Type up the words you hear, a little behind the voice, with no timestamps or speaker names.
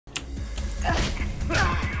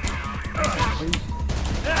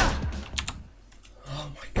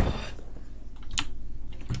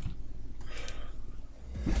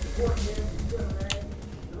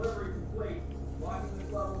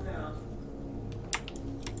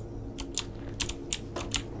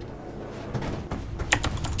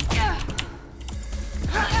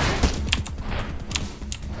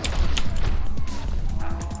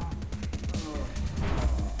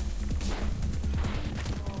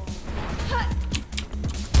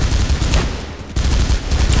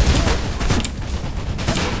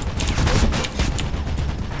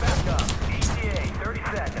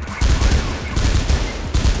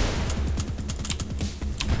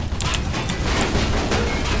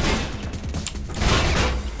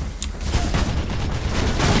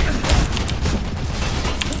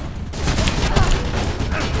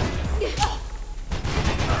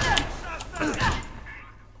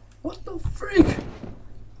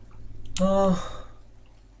Oh.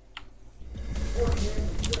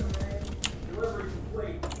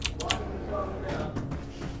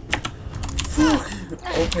 Fuck.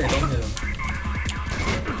 Okay, don't hit him.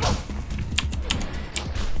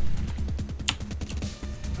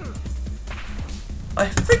 I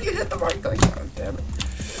freaking hit the right guy. God damn it.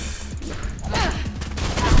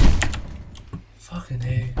 Fucking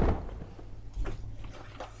A.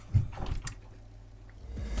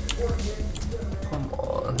 Come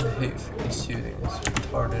on. I hate freaking shooting. It's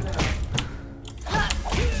retarded.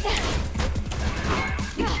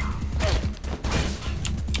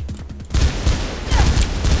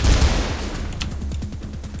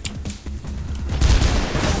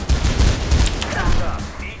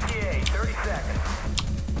 ETA, 30 seconds.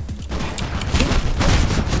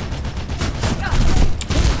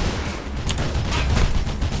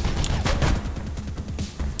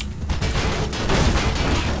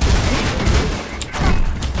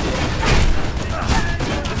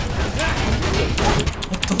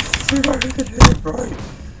 What the frick? I didn't hit it right.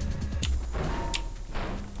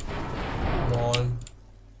 Come on.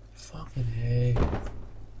 Fucking A.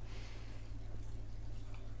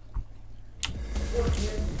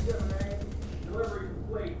 Delivery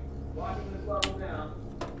complete. Locking this level down.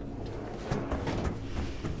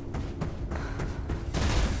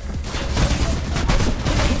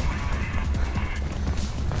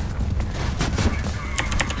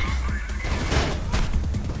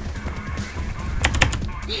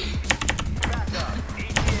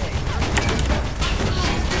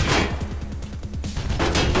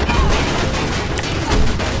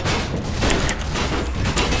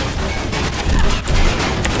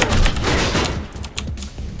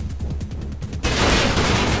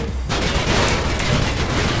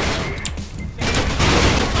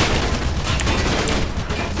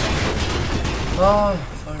 Ah,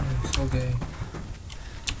 fire is so gay.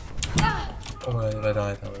 Oh my god, if I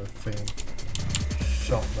died, I would have freaking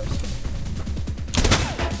shot myself.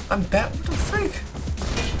 I'm back. What the freak?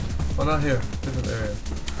 Oh, not here. Different area.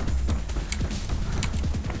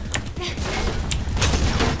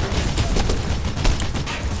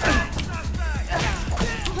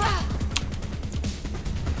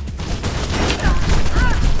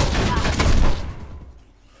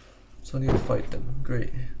 So I need to fight them. Great.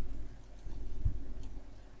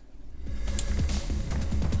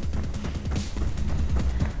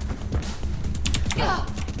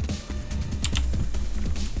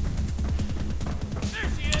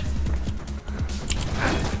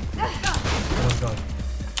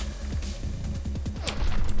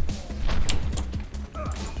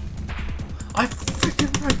 I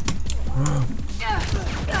freaking right.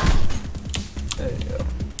 There you go.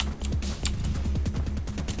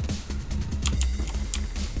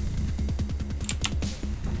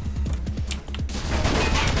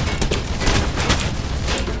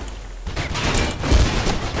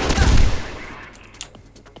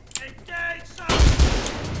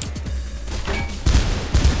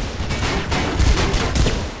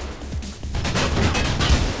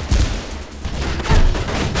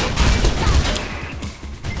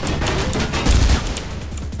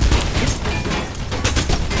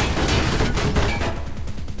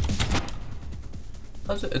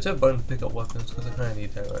 Is there a button to pick up weapons? Because I kind of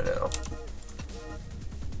need that right now.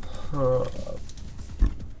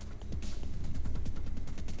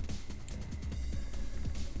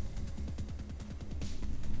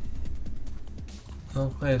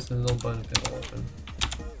 Okay, so there's no button to pick up weapons.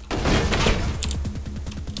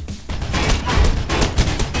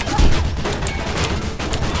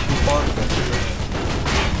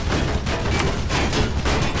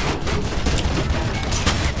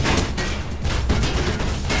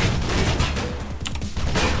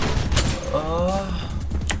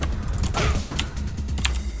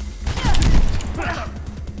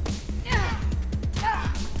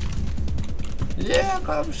 Yeah,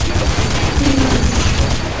 come shit.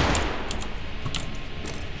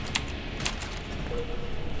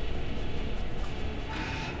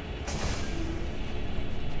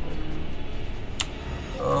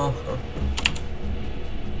 Oh.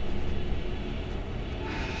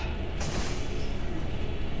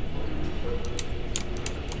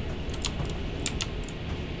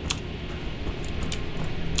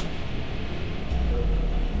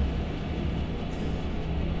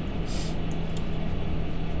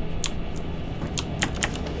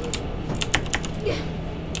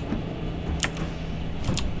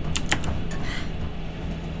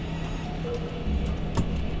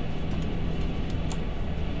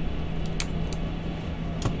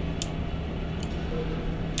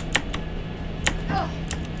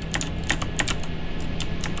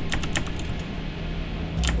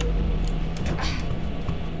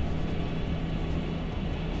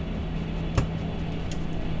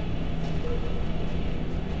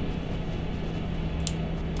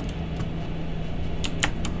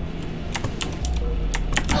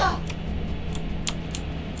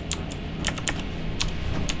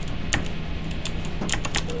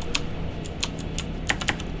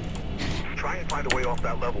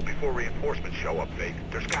 level before reinforcements show up, Faith.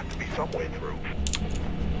 There's got to be some way through.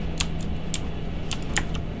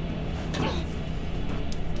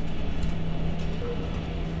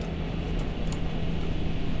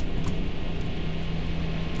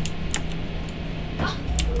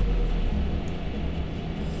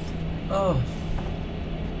 Oh.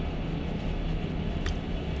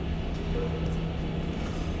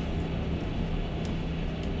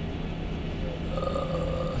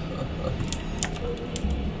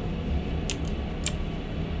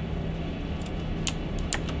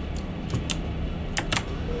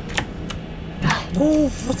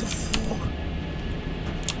 Move! What the fuck?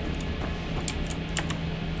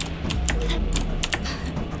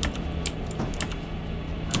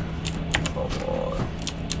 Come on.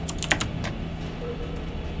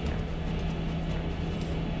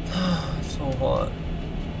 So hot.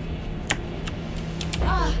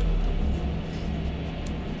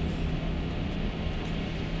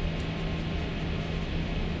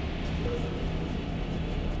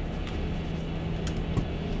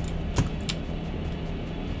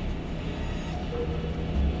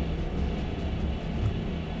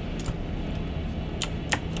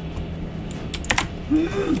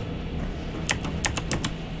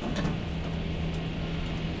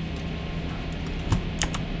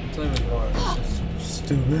 It's not even hard, it's just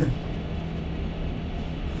stupid.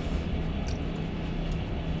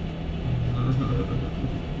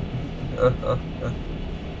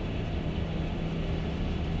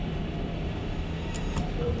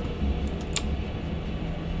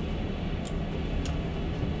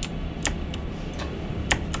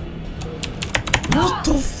 What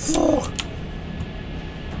the fuck?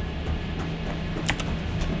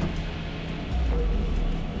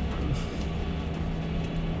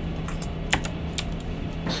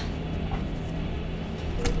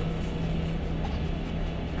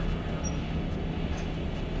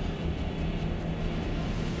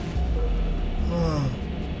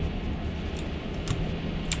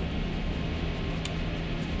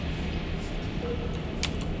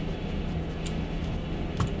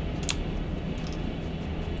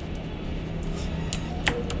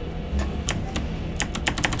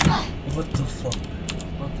 What the fuck?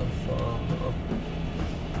 What the fuck?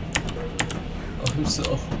 I'm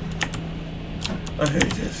so... I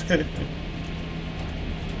hate this game.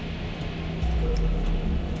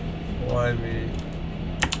 Why me?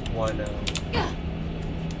 Why now?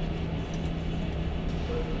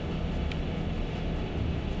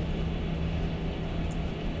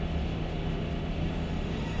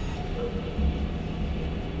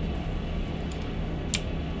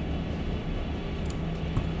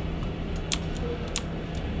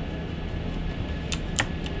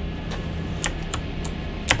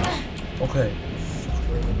 Okay.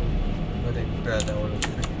 I didn't grab that one.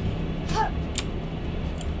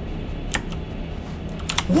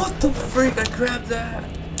 What the freak? I grabbed that!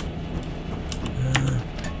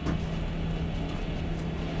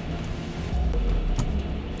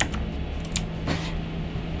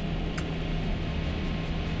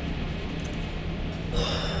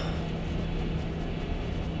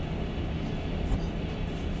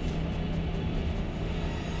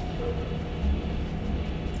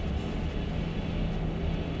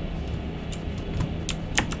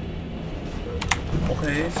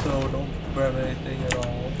 Okay, so don't grab anything at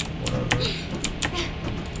all. Whatever.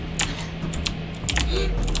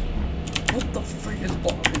 What the freak is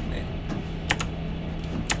blocking me?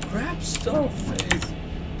 Grab stuff, Faith.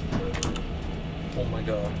 Oh my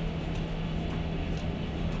god.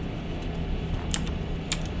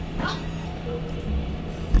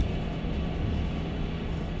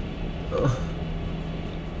 Ugh.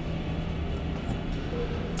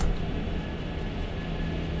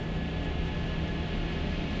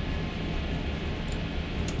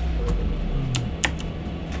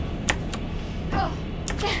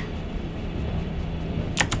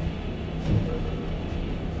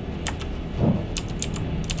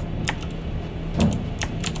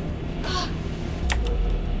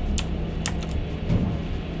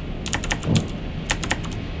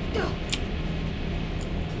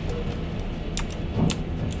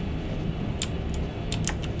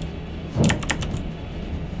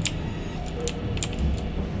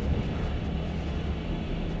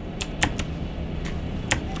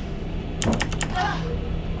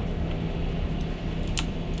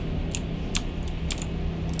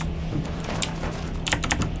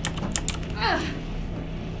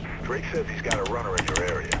 Drake says he's got a runner in your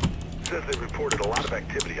area. Says they reported a lot of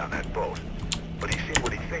activity on that boat. But he's seen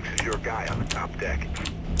what he thinks is your guy on the top deck.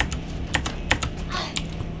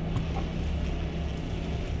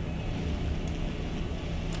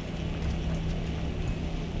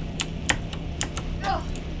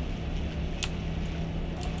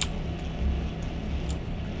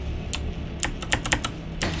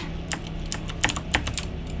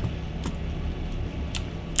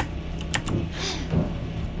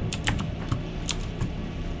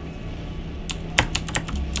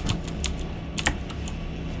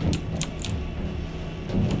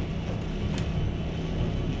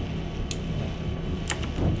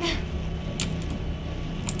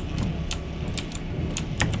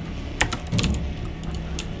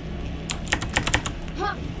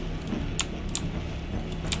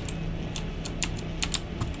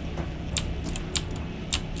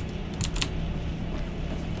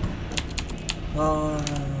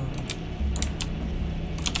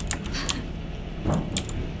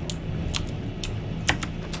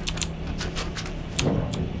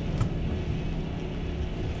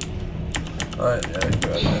 Alright, yeah, I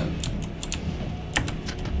got that.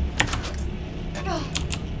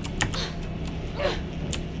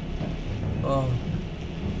 Oh.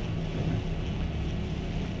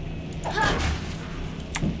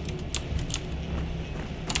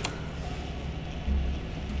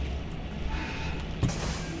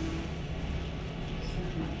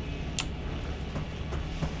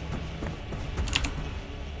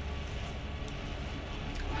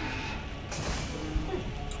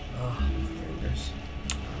 Fingers.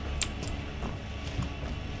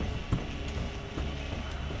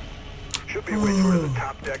 Should be waiting for the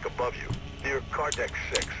top deck above you, near car deck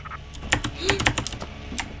 6.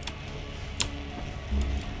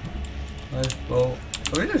 Lifeboat.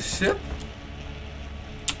 Are we in a ship?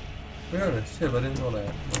 We're on a ship, I didn't know that.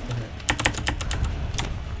 What the heck?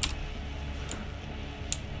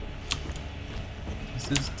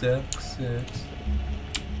 This is deck 6.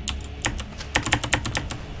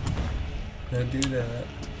 Can't do that.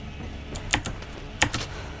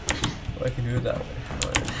 Oh, I can do it that way.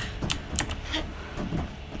 Alright.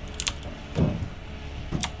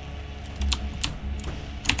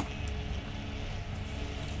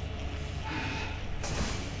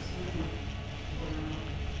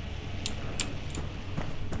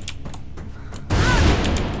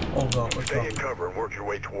 Oh god, what's Stay up? in cover and work your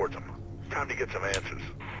way towards them. Time to get some answers.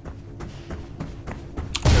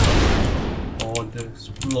 Oh, the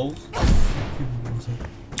explodes.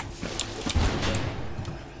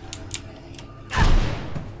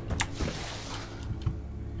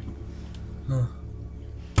 Huh.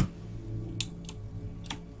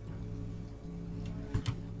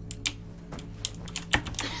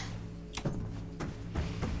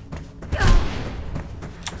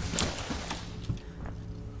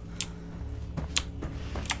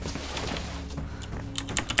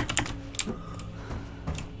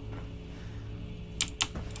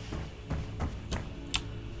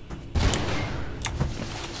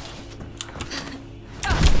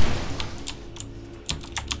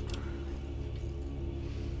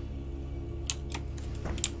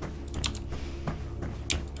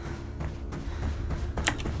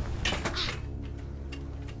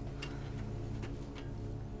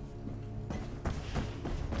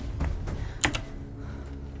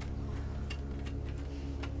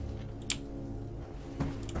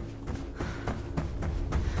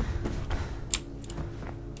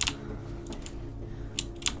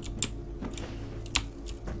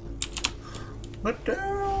 What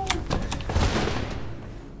the?